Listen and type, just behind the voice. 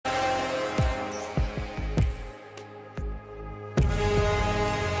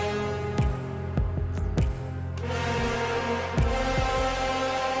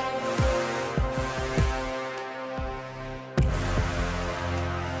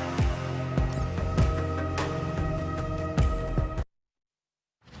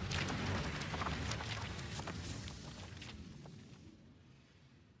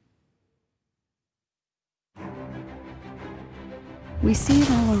We see it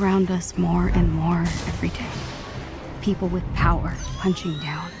all around us more and more every day. People with power punching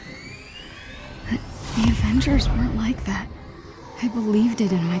down. But the Avengers weren't like that. I believed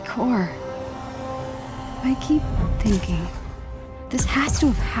it in my core. I keep thinking, this has to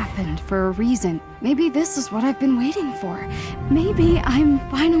have happened for a reason. Maybe this is what I've been waiting for. Maybe I'm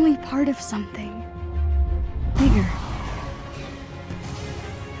finally part of something bigger.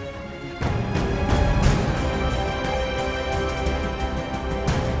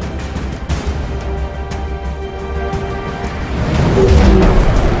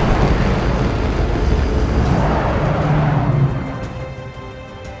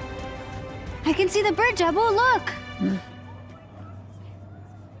 I can see the bridge, Abu, look!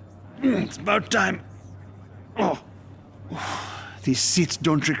 It's about time. Oh. These seats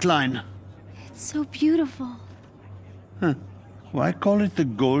don't recline. It's so beautiful. Huh. Why call it the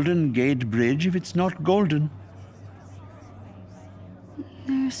Golden Gate Bridge if it's not golden?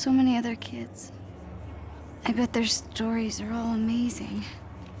 There are so many other kids. I bet their stories are all amazing.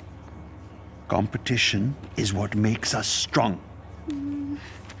 Competition is what makes us strong.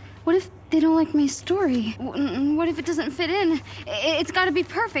 What if they don't like my story? What if it doesn't fit in? It's gotta be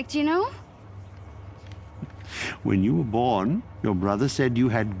perfect, you know? When you were born, your brother said you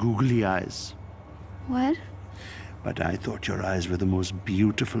had googly eyes. What? But I thought your eyes were the most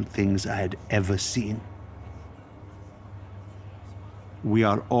beautiful things I had ever seen. We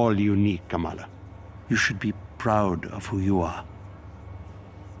are all unique, Kamala. You should be proud of who you are.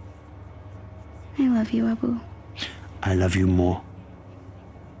 I love you, Abu. I love you more.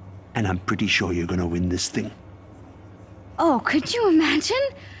 And I'm pretty sure you're gonna win this thing. Oh, could you imagine?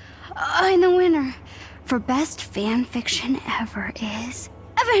 And the winner for best fan fiction ever is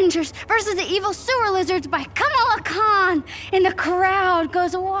Avengers versus the Evil Sewer Lizards by Kamala Khan. And the crowd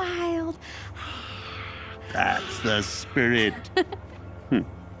goes wild. That's the spirit.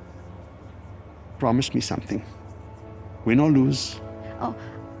 Promise me something. Win or lose. Oh,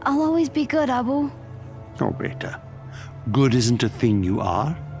 I'll always be good, Abu. Oh, beta. Good isn't a thing you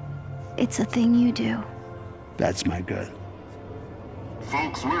are. It's a thing you do. That's my girl.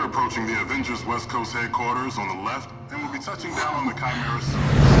 Folks, we're approaching the Avengers West Coast headquarters on the left, and we'll be touching down on the Chimera soon.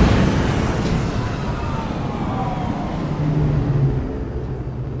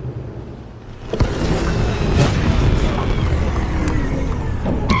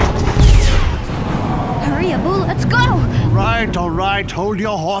 Hurry, Abu, let's go! All right, hold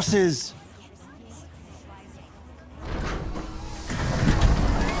your horses.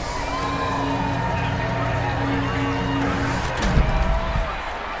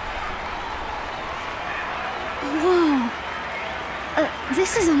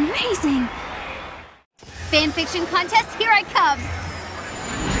 This is amazing! Fanfiction contest, here I come!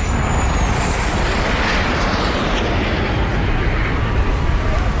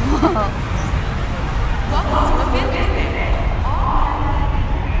 Whoa! Welcome to Avengers Day!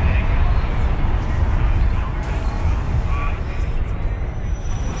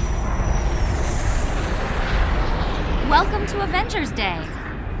 Welcome to Avengers Day!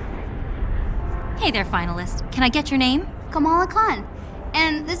 Hey there, finalist. Can I get your name? Kamala Khan.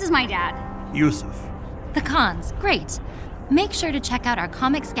 And this is my dad. Yusuf. The Khans. Great. Make sure to check out our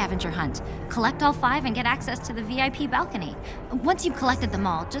comic scavenger hunt. Collect all 5 and get access to the VIP balcony. Once you've collected them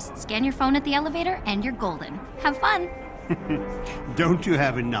all, just scan your phone at the elevator and you're golden. Have fun. Don't you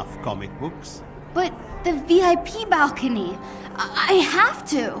have enough comic books? But the VIP balcony, I have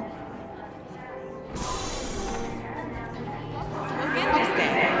to. Avengers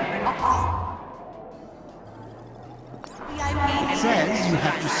Day! It says you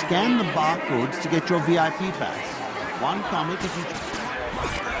have to scan the barcodes to get your VIP pass. One comic if you...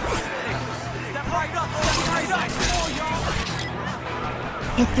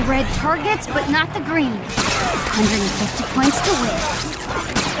 Hit the red targets, but not the green. 150 points to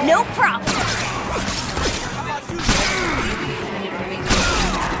win. No problem.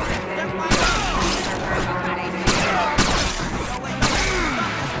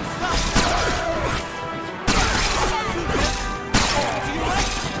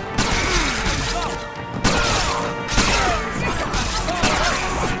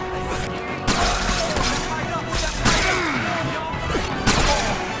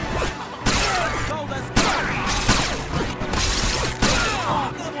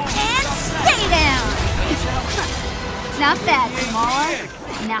 Not bad,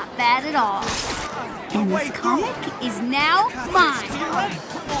 Kamala. Not bad at all. And this comic is now mine.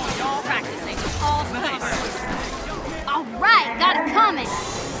 Practicing all summer. All right, got it coming.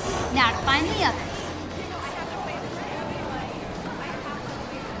 Now to find the others.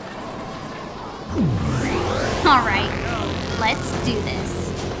 All right, let's do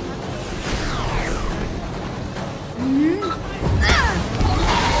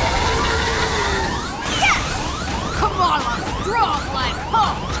Kamala, strong like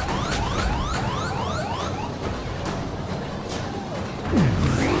Hulk!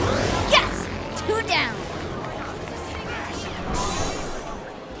 Yes! 2 down!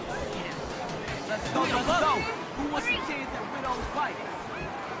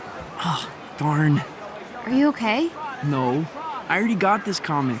 Oh, darn. Are you okay? No. I already got this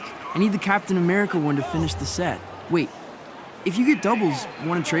comic. I need the Captain America one to finish the set. Wait, if you get doubles,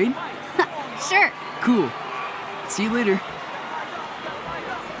 want to trade? Sure. Cool. See you later.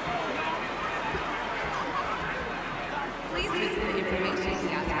 Please visit the information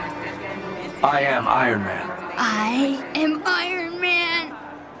desk. I am Iron Man. I am Iron Man!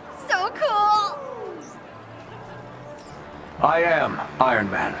 So cool! I am Iron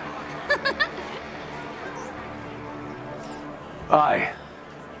Man. I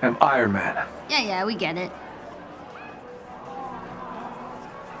am Iron Man. Yeah, we get it.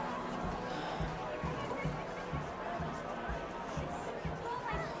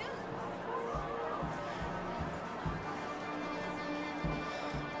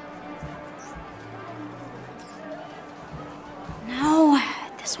 No,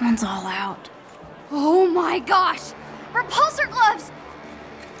 this one's all out. Oh my gosh! Repulsor gloves!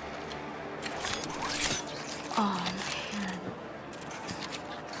 Oh man.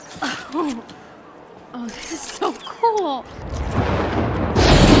 Oh, this is so cool.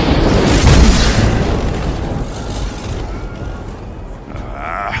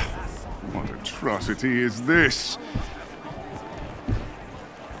 What atrocity is this?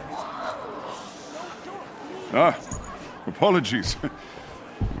 Apologies. You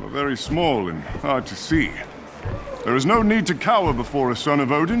are very small and hard to see. There is no need to cower before a son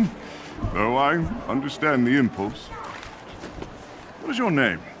of Odin, though I understand the impulse. What is your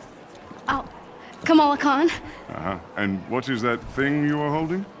name? Oh, Kamala Khan. And what is that thing you are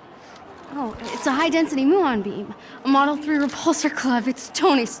holding? Oh, it's a high-density muon beam. A Model 3 repulsor glove. It's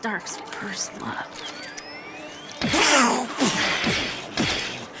Tony Stark's first love.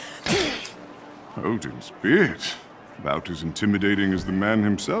 Odin's beard. About as intimidating as the man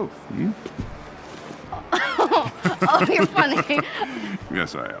himself, hmm? Oh, you're funny.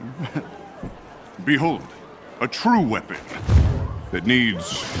 Yes, I am. Behold, a true weapon that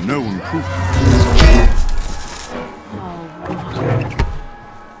needs no improvement.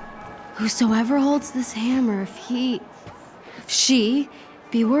 Whosoever holds this hammer, if she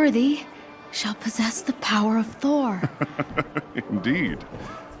be worthy, shall possess the power of Thor. Indeed.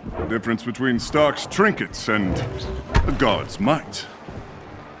 The difference between Stark's trinkets and a god's might.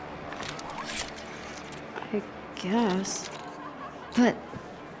 I guess. But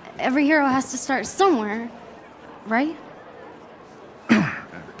every hero has to start somewhere, right?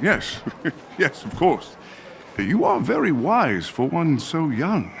 Yes, yes, of course. You are very wise for one so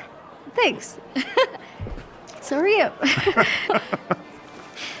young. Thanks. So are you.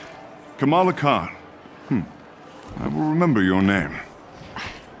 Kamala Khan. I will remember your name.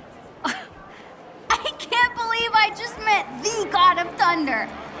 I can't believe I just met the God of Thunder.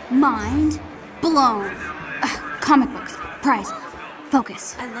 Mind blown. Comic books, prize,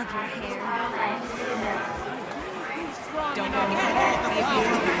 focus. I love your hair. Don't forget.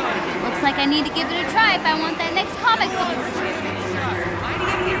 Looks like I need to give it a try if I want that next comic book.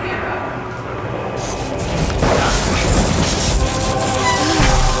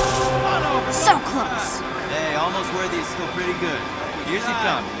 So close. Hey, almost worthy is still pretty good. Here's your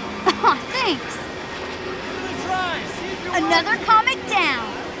comic. Aw, thanks. Another comic down.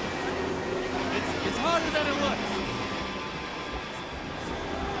 It's harder than it looks.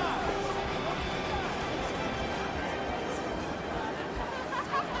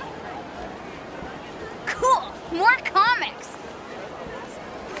 Cool. More comics.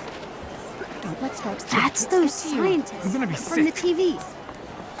 Don't let Starks. That's those scientists I'm gonna be from the sick. TVs.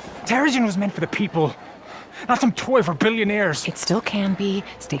 Terrigen was meant for the people, not some toy for billionaires. It still can be.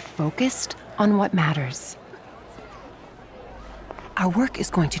 Stay focused on what matters. Our work is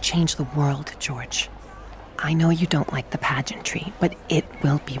going to change the world, George. I know you don't like the pageantry, but it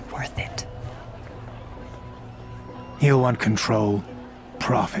will be worth it. He'll want control,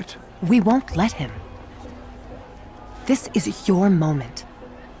 profit. We won't let him. This is your moment.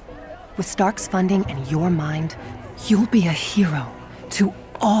 With Stark's funding and your mind, you'll be a hero to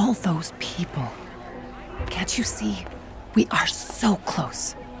all those people. Can't you see? We are so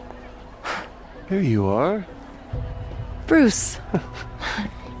close. Here you are. Bruce.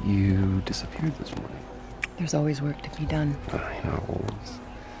 You disappeared this morning. There's always work to be done. I know.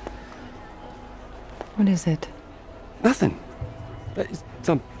 What is it? Nothing. It's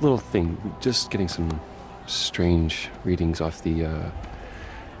some little thing. Just getting some strange readings off the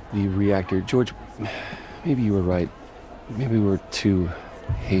reactor. George, maybe you were right. Maybe we were too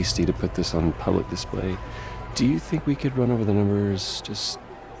hasty to put this on public display. Do you think we could run over the numbers just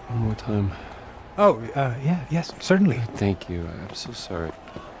one more time? Oh, yes, certainly. Thank you. I'm so sorry.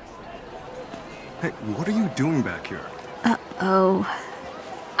 Hey, what are you doing back here? Uh-oh.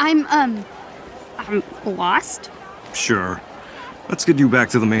 I'm lost. Sure. Let's get you back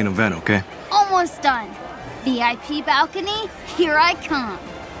to the main event, okay? Almost done. VIP balcony, here I come.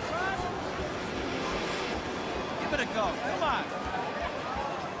 Give it a go. Come on.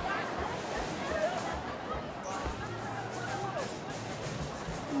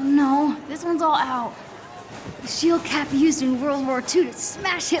 Oh no, this one's all out. The shield cap used in World War II to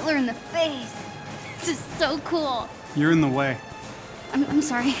smash Hitler in the face. This is so cool. You're in the way. I'm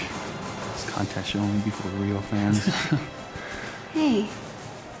sorry. This contest should only be for the real fans. Hey,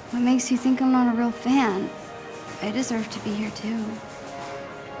 what makes you think I'm not a real fan? I deserve to be here too.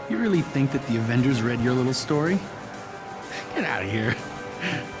 You really think that the Avengers read your little story? Get out of here.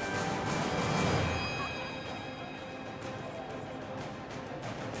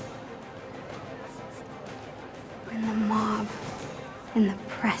 And the mob, and the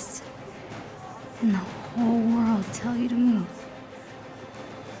press, and the whole world tell you to move.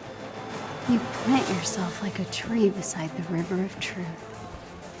 You plant yourself like a tree beside the river of truth,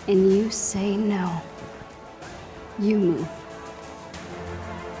 and you say no. You move.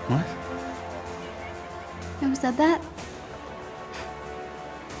 What? Who said that?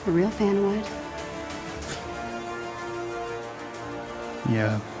 A real fan would.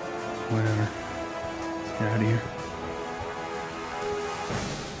 Yeah, whatever. Let's get out of here.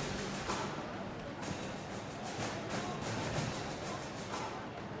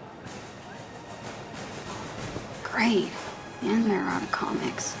 Great. And they're out of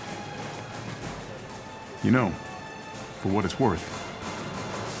comics. You know, for what it's worth,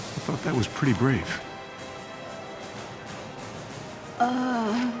 I thought that was pretty brave.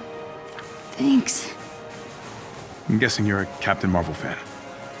 Thanks. I'm guessing you're a Captain Marvel fan.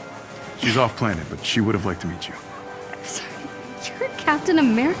 She's off planet, but she would have liked to meet you. Sorry, you're Captain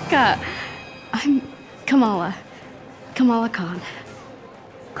America. I'm Kamala. Kamala Khan.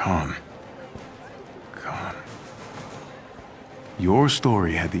 Khan. Your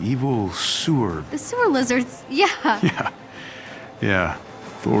story had the evil sewer... The sewer lizards, yeah. Yeah.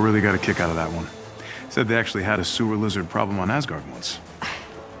 Thor really got a kick out of that one. Said they actually had a sewer lizard problem on Asgard once.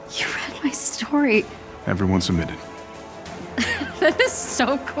 You read my story. Everyone submitted. That is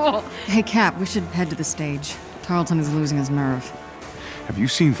so cool. Hey, Cap, we should head to the stage. Tarleton is losing his nerve. Have you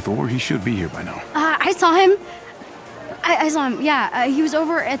seen Thor? He should be here by now. I saw him. I saw him, yeah. He was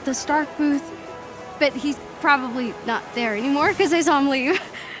over at the Stark booth, but he's probably not there anymore because I saw him leave.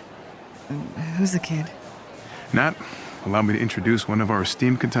 Who's the kid? Nat, allow me to introduce one of our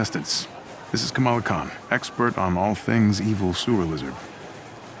esteemed contestants. This is Kamala Khan, expert on all things evil sewer lizard.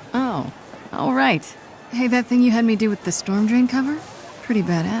 Oh, all right. Hey, that thing you had me do with the storm drain cover? Pretty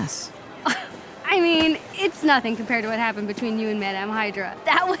badass. I mean, it's nothing compared to what happened between you and Madame Hydra.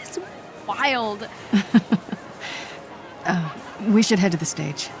 That was wild. We should head to the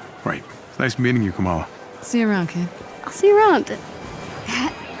stage. Right. It's nice meeting you, Kamala. See you around, kid. I'll see you around.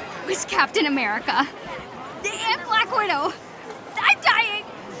 That was Captain America. And Black Widow. I'm dying.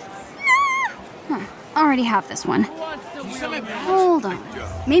 Huh. Already have this one. Hold on.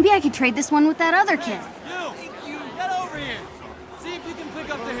 Maybe I could trade this one with that other kid. You, get over here. See if you can pick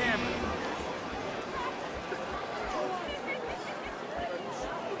up the hammer.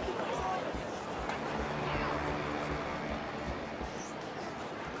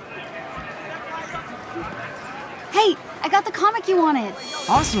 Hey, I got the comic you wanted.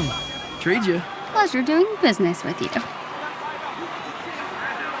 Awesome. Trade you. Pleasure doing business with you.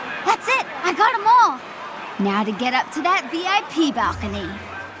 That's it. I got them all. Now to get up to that VIP balcony.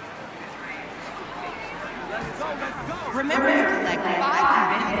 Remember to collect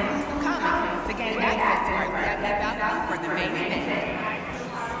 5 exclusive comics to gain access to our VIP balcony for the main event.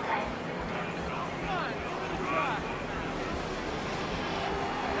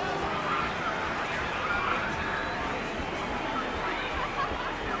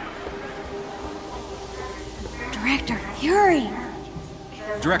 Director Fury.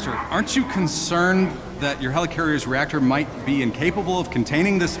 Director, aren't you concerned that your helicarrier's reactor might be incapable of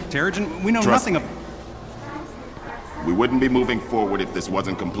containing this Terrigen? We know Trust nothing of... We wouldn't be moving forward if this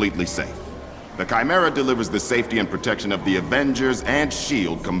wasn't completely safe. The Chimera delivers the safety and protection of the Avengers and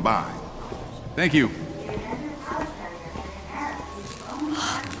S.H.I.E.L.D. combined. Thank you.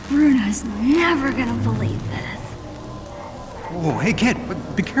 Bruno's never gonna believe this. Oh, hey kid,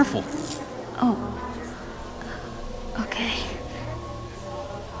 but be careful. Oh. Okay.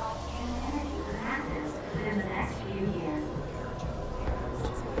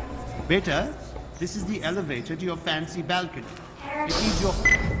 Beta, this is the elevator to your fancy balcony. It needs your...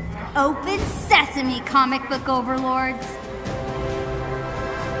 Open sesame, comic book overlords.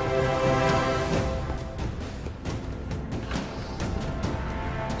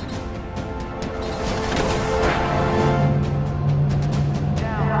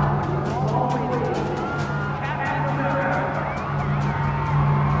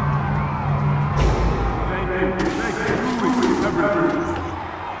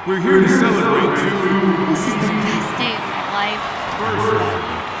 We're here to celebrate you. This is the best day of my life.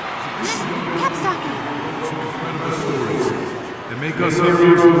 Cap's talking. Incredible stories that make us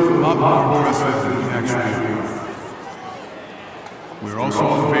heroes a lot more impressive than we actually are. We're also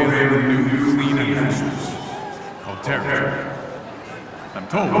unveiling a new clean announcements called Territory. I'm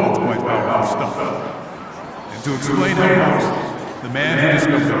told it's quite powerful stuff. And to explain how it works, the man who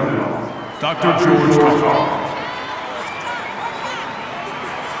discovered it, Dr. George Thompson.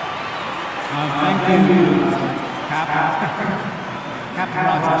 Thank you, Captain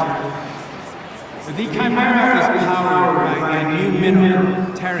Rogers. The Chimera is powered by a new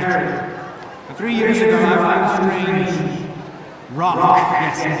mineral, territory. 3 years ago, I found strange rock,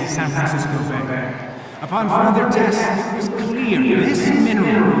 yes, in the San Francisco Bay. Upon further tests, it was clear this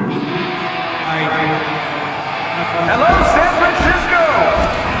mineral... Hello, San Francisco!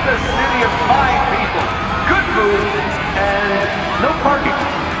 The city of fine people, good food, and no parking.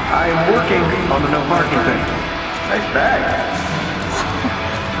 I am working on the no parking thing. Nice bag.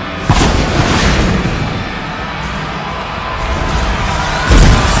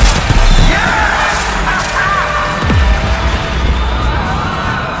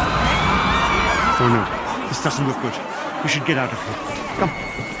 Oh no, this doesn't look good. We should get out of here. Come.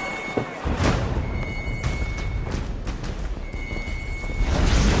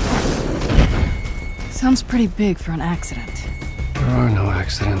 Sounds pretty big for an accident. There are no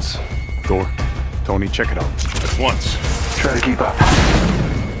accidents. Thor, Tony, check it out. At once. Try to keep up.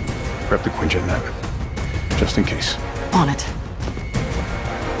 Grab the Quinjet map. Just in case. On it.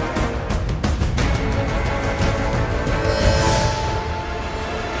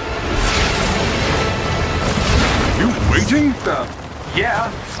 You waiting?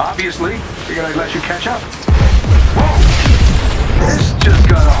 Yeah, obviously. Figured I'd let you catch up. Whoa! This just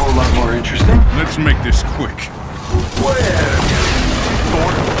got a whole lot more interesting. Let's make this quick.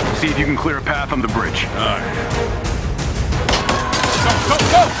 Thor, see if you can clear a path on the bridge. Aye.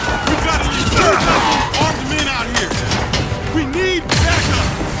 Go! We gotta use armed men out here. We need backup.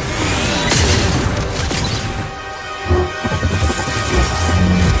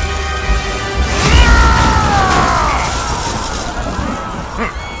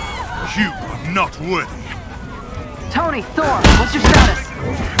 You are not worthy. Tony, Thor, what's your status?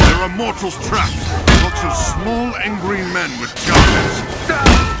 There are mortals trapped. Lots of small, angry men with guns.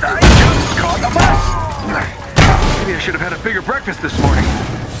 I just caught a bus. Maybe I should have had a bigger breakfast this morning.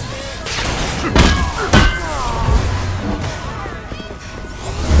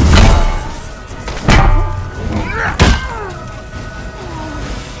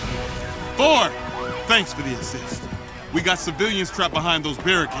 Thor! Thanks for the assist. We got civilians trapped behind those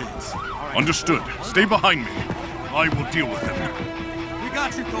barricades. Understood. Stay behind me. I will deal with them. We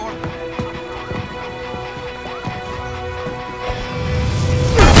got you, Thor.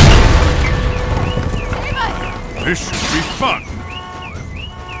 This should be fun.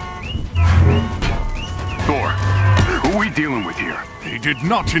 Thor, who are we dealing with here? They did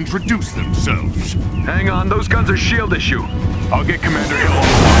not introduce themselves. Hang on, those guns are shield issue. I'll get Commander Hill on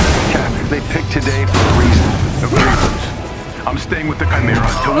the line. Captain, they picked today for a reason. A grievance. I'm staying with the Chimera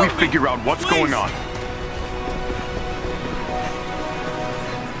until we figure out what's going on.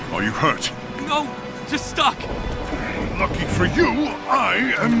 Are you hurt? No, just stuck. Lucky for you,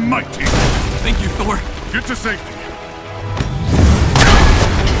 I am mighty. Thank you, Thor. Get to safety.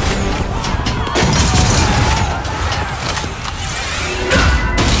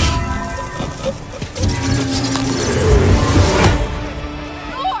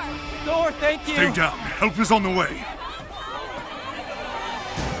 Thor, thank you. Stay down. Help is on the way.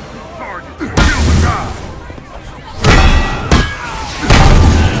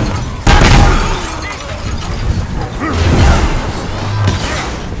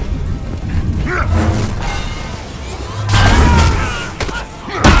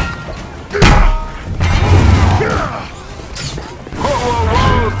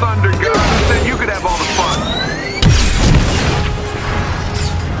 Thunder God, then you could have all the fun.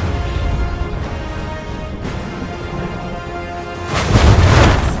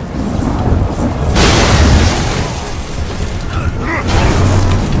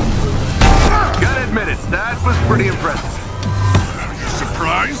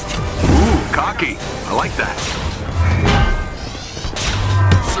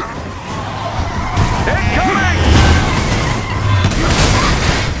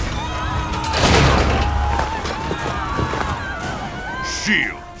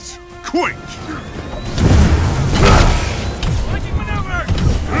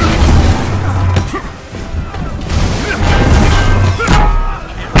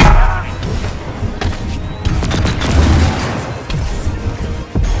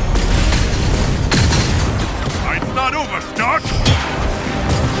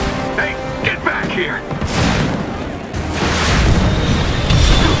 here.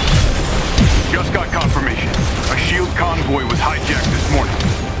 Just got confirmation. A SHIELD convoy was hijacked this morning.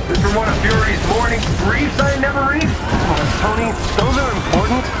 This from one of Fury's morning briefs I never read? Tony, those are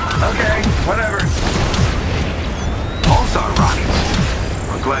important. Okay, whatever. Pulsar rockets.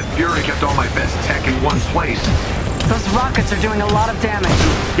 I'm glad Fury kept all my best tech in one place. Those rockets are doing a lot of damage.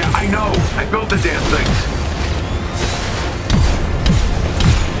 Yeah, I know. I built the damn things.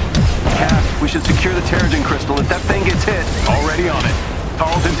 Cap, we should secure the Terrigen crystal if that thing gets hit. Already on it.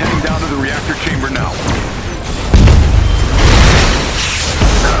 Tarleton's heading down to the reactor chamber now.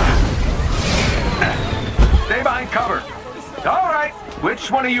 Stay behind cover. All right. Which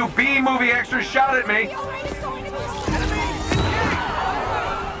one of you B-movie extras shot at me?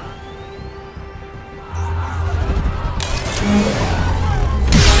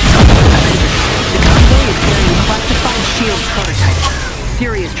 Classified SHIELD prototype.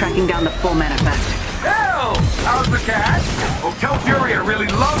 Fury is tracking down the full manifest. Hell! How's the cat? Oh, tell Fury I really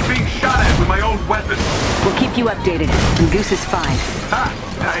love being shot at with my own weapon. We'll keep you updated, and Goose is fine. Ha!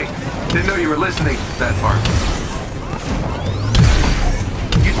 I didn't know you were listening that far.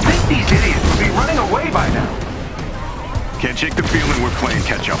 You'd think these idiots would be running away by now. Can't shake the feeling we're playing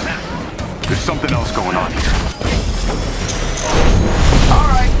catch-up. There's something else going on here. All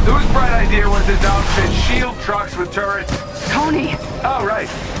right, whose bright idea was this outfit SHIELD trucks with turrets? Tony! Oh, right.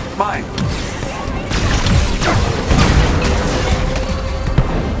 Mine.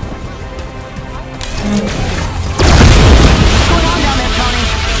 What's going on down there, Tony?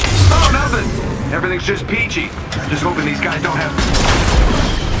 Oh, nothing. Everything's just peachy. Just hoping these guys don't have...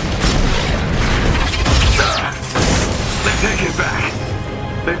 They take it back.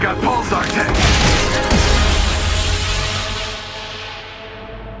 They've got pulsar tech.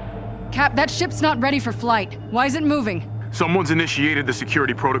 Cap, that ship's not ready for flight. Why is it moving? Someone's initiated the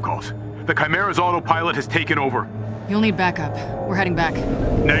security protocols. The Chimera's autopilot has taken over. You'll need backup. We're heading back.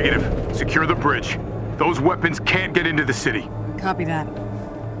 Negative. Secure the bridge. Those weapons can't get into the city. Copy that.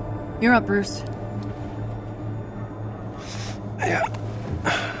 You're up, Bruce. Yeah.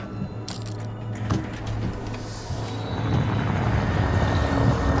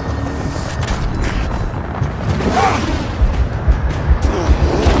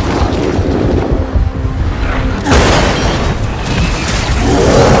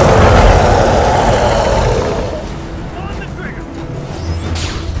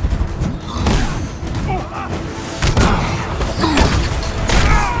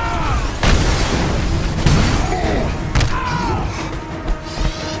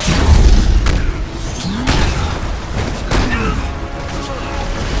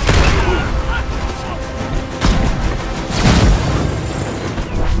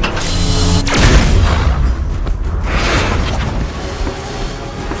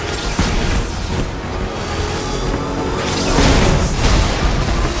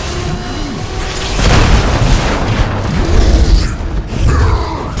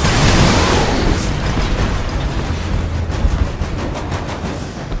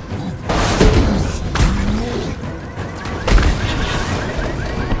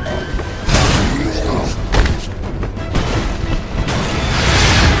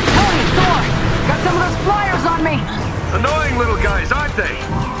 Annoying little guys, aren't they?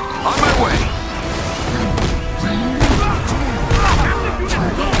 On my way.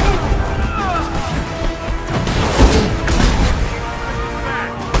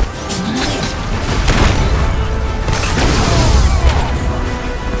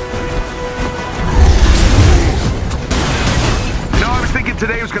 You know, I was thinking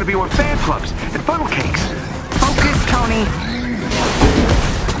today was going to be more fan clubs and funnel cakes. Focus, Tony.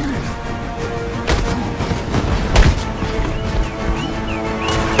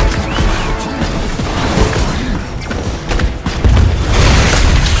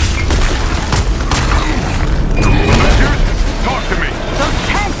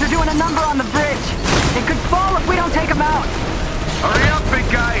 Hurry up, big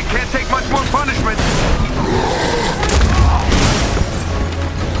guy. It can't take much more punishment.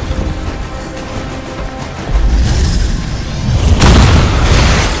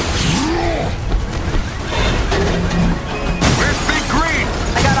 Where's Big Green?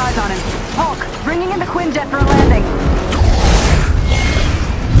 I got eyes on him. Hulk, bringing in the Quinjet for a landing.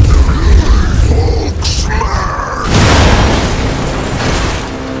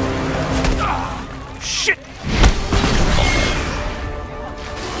 Shit!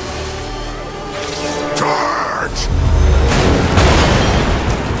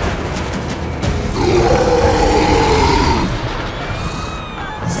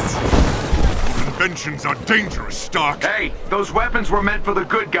 inventions are dangerous, Stark. Hey, those weapons were meant for the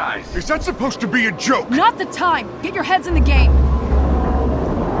good guys. Is that supposed to be a joke? Not the time! Get your heads in the game!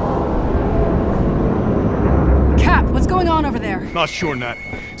 Cap, what's going on over there? Not sure, Nat.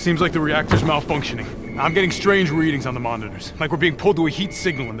 Seems like the reactor's malfunctioning. I'm getting strange readings on the monitors, like we're being pulled to a heat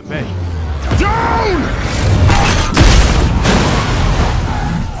signal in the bay. Down!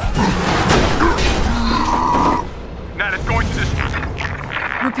 Nat, it's going to this...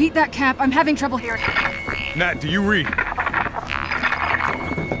 Repeat that, Cap. I'm having trouble hearing. Nat, do you read?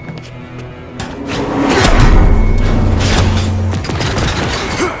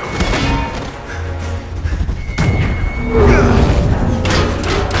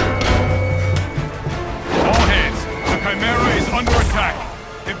 All hands. The Chimera is under attack.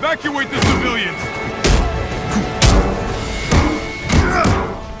 Evacuate the civilians.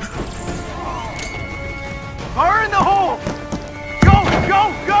 Fire in the hole! Go,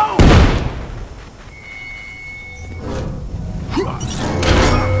 go, go!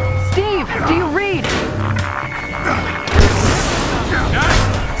 Steve, do you read?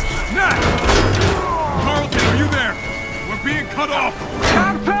 Nat! Carlton, are you there? We're being cut off!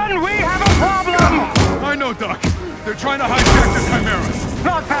 Captain, we have a problem! I know, Doc. They're trying to hijack the Chimera.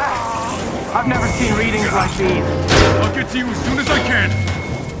 Not fast! I've never seen readings like these. I'll get to you as soon as I can.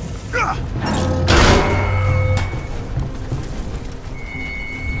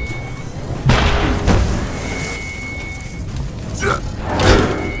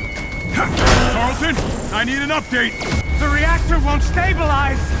 Carlton, I need an update. The reactor won't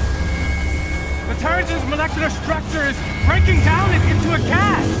stabilize! The Terrigen's molecular structure is breaking down it into a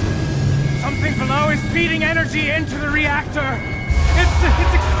gas! Something below is feeding energy into the reactor!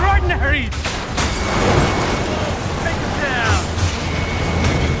 It's extraordinary! Take it down!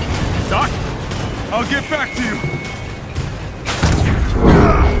 Doc, I'll get back to you.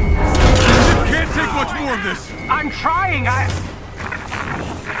 It can't take much more of this. I'm trying,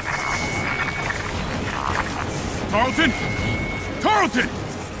 Carlton! Carlton!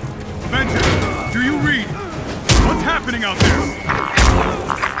 Avengers, do you read? What's happening out there?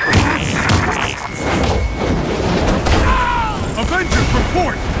 Avengers,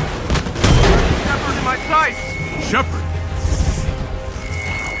 report! Shepard in my sights! Shepard?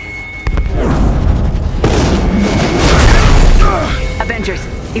 Avengers,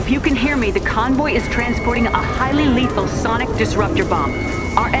 if you can hear me, the convoy is transporting a highly lethal sonic disruptor bomb.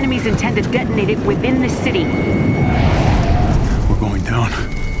 Our enemies intend to detonate it within the city. We're going down.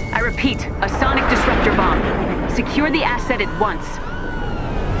 I repeat, a sonic disruptor bomb. Secure the asset at once.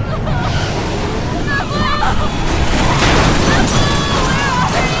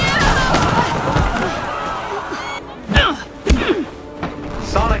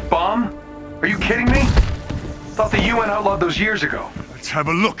 Sonic bomb? Are you kidding me? Thought the UN outlawed those years ago. Let's have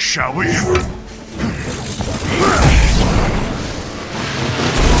a look, shall we?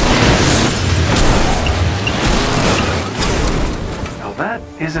 Now that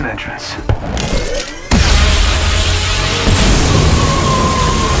is an entrance.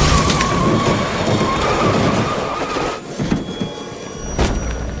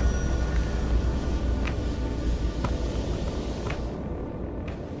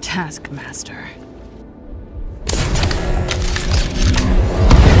 Taskmaster.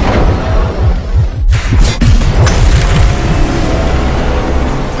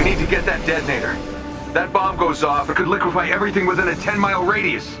 We need to get that detonator. That bomb goes off, it could liquefy everything within a 10-mile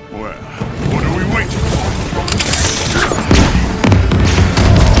radius. Well, what are we waiting for?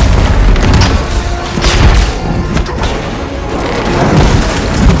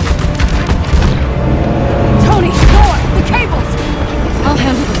 Tony, Thor, the cables! I'll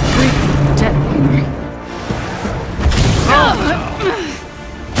handle the breathing detonator.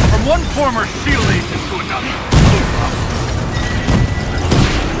 From one former SHIELD agent to another.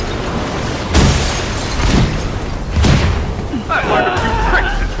 I've learned a few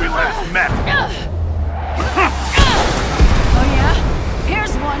tricks since we last met.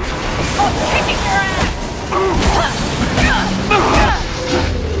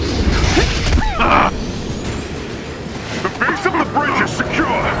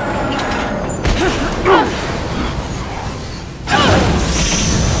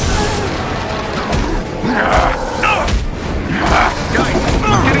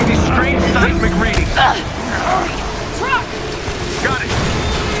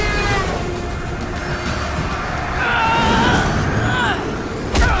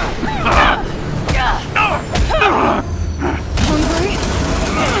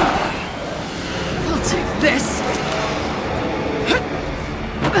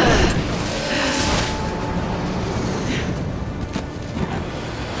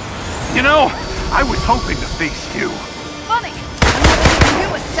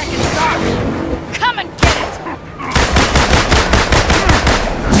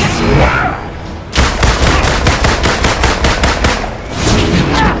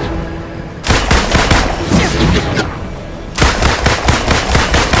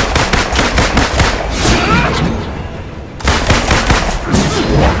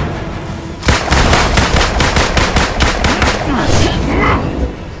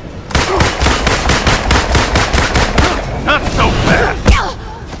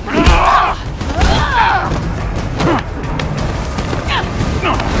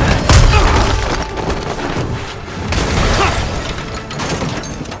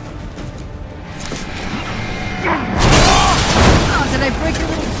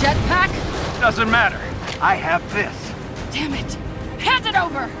 jetpack? Doesn't matter. I have this. Damn it! Hand it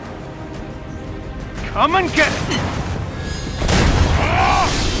over! Come and get it!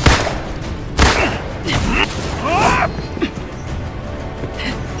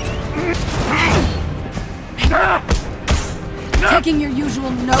 Taking your usual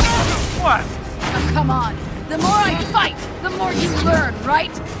notes? What? Oh, come on. The more I fight, the more you learn,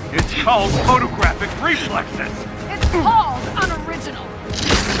 right? It's called photographic reflexes. It's called unoriginal.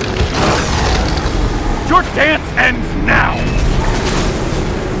 Your dance ends now!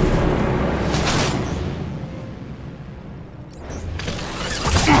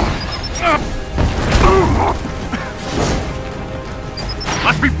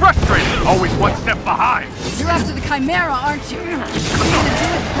 Must be frustrating, always one step behind. You're after the Chimera, aren't you? What are you gonna do with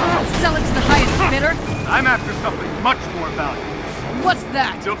it? Sell it to the highest bidder? I'm after something much more valuable. What's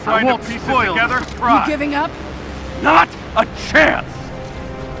that? Still trying to piece it together? Try. You giving up? Not a chance!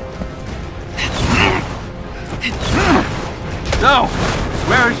 So,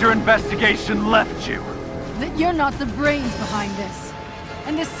 where has your investigation left you? That you're not the brains behind this.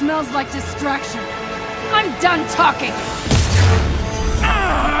 And this smells like distraction. I'm done talking!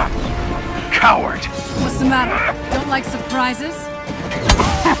 Coward! What's the matter? Don't like surprises?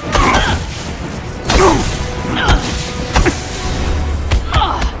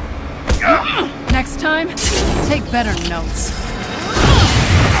 Next time, take better notes.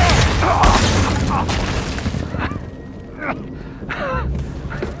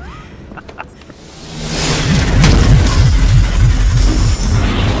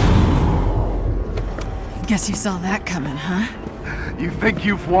 Guess you saw that coming, huh? You think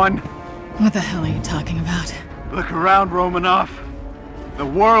you've won? What the hell are you talking about? Look around, Romanoff. The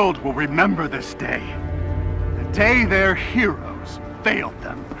world will remember this day. The day their heroes failed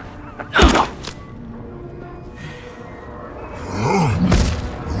them.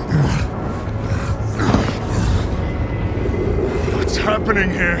 What's happening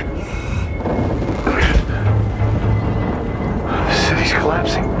here? The city's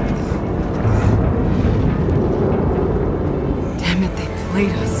collapsing. Damn it, they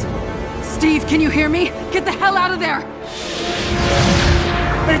played us. Steve, can you hear me? Get the hell out of there!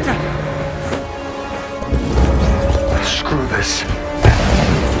 Screw this.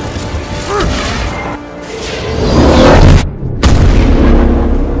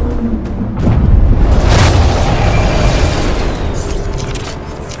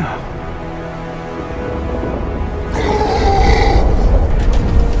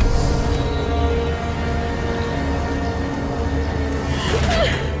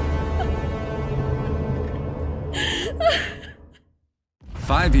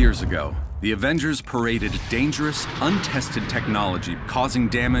 5 years ago, the Avengers paraded dangerous, untested technology causing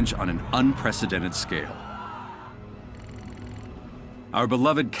damage on an unprecedented scale. Our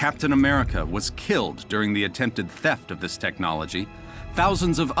beloved Captain America was killed during the attempted theft of this technology.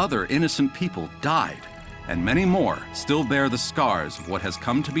 Thousands of other innocent people died, and many more still bear the scars of what has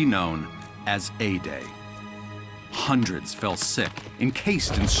come to be known as A-Day. Hundreds fell sick,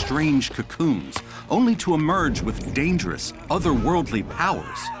 encased in strange cocoons, only to emerge with dangerous, otherworldly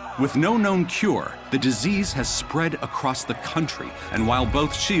powers. With no known cure, the disease has spread across the country, and while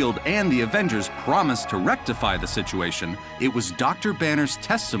both S.H.I.E.L.D. and the Avengers promised to rectify the situation, it was Dr. Banner's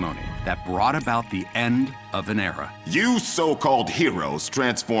testimony that brought about the end of an era. You so-called heroes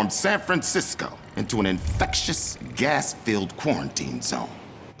transformed San Francisco into an infectious, gas-filled quarantine zone.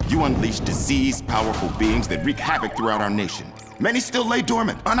 You unleashed diseased, powerful beings that wreak havoc throughout our nation. Many still lay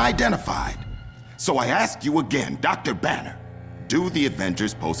dormant, unidentified. So I ask you again, Dr. Banner, do the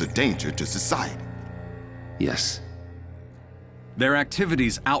Avengers pose a danger to society? Yes. Their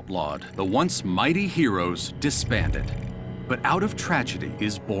activities outlawed, the once mighty heroes disbanded. But out of tragedy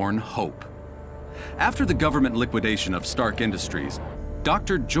is born hope. After the government liquidation of Stark Industries,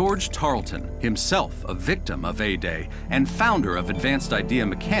 Dr. George Tarleton, himself a victim of A-Day and founder of Advanced Idea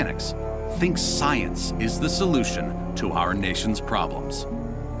Mechanics, thinks science is the solution to our nation's problems.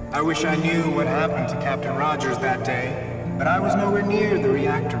 I wish I knew what happened to Captain Rogers that day, but I was nowhere near the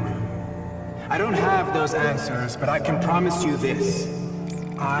reactor room. I don't have those answers, but I can promise you this.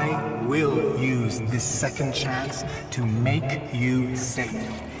 I will use this second chance to make you safe.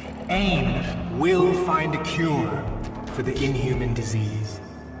 AIM will find a cure for the inhuman disease.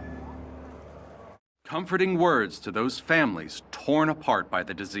 Comforting words to those families torn apart by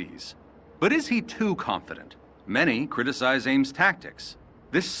the disease. But is he too confident? Many criticize AIM's tactics.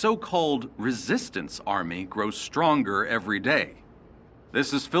 This so-called resistance army grows stronger every day.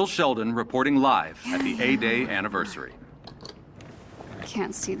 This is Phil Sheldon reporting live at the A-Day anniversary.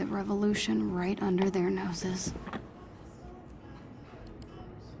 Can't see the revolution right under their noses.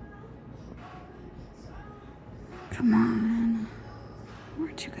 Come on.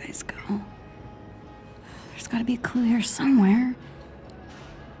 Where'd you guys go? There's gotta be a clue here somewhere.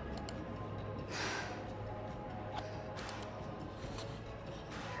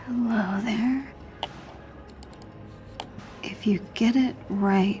 Hello there. If you get it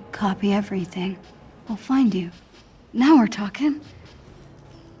right, copy everything. I'll find you. Now we're talking.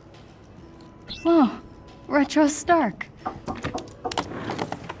 Whoa, Retro Stark.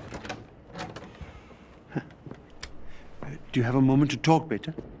 Do you have a moment to talk,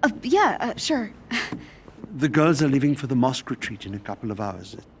 Beta? Yeah, sure. The girls are leaving for the mosque retreat in a couple of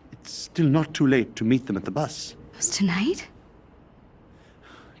hours. It's still not too late to meet them at the bus. It was tonight?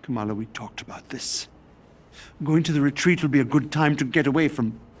 Kamala, we talked about this. Going to the retreat will be a good time to get away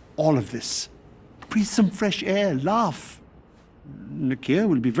from all of this. Breathe some fresh air, laugh. Nakia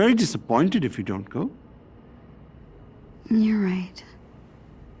will be very disappointed if you don't go. You're right.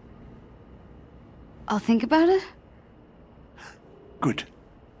 I'll think about it. Good.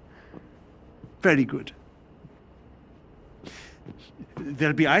 Very good.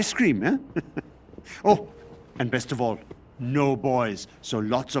 There'll be ice cream, eh? Oh, and best of all, no boys, so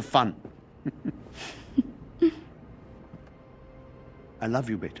lots of fun. I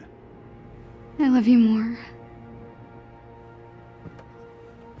love you, Beta. I love you more.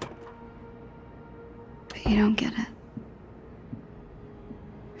 But you don't get it.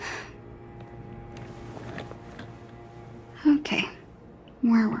 Okay,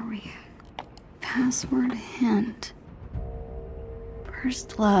 where were we? Password hint.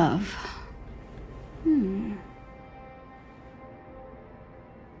 First love.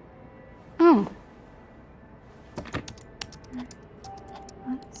 Oh.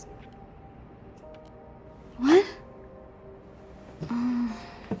 What?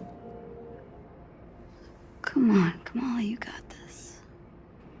 Come on, Kamala, you got this.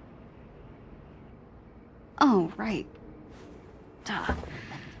 Oh, right. Duh.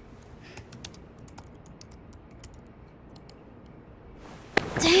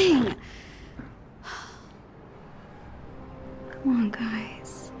 Dang! Come on,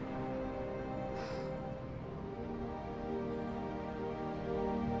 guys.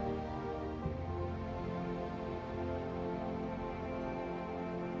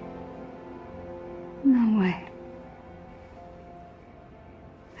 No way.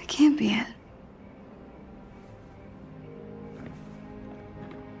 That can't be it.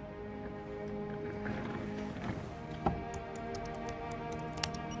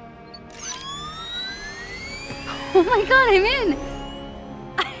 Oh my god, I'm in!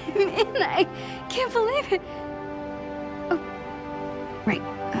 I'm in! I can't believe it! Oh, right.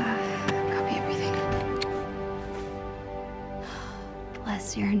 Copy everything.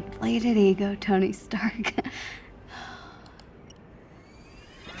 Bless your inflated ego, Tony Stark.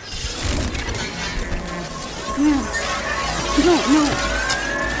 No. No.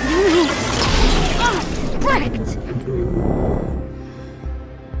 Oh, right!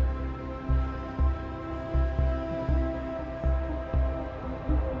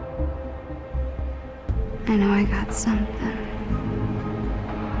 I know I got something.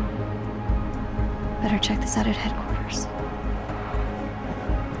 Better check this out at headquarters.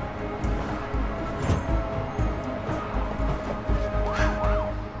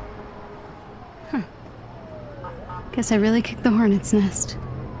 Huh. Guess I really kicked the hornet's nest.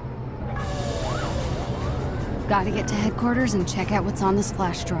 Gotta get to headquarters and check out what's on this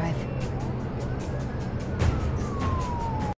flash drive.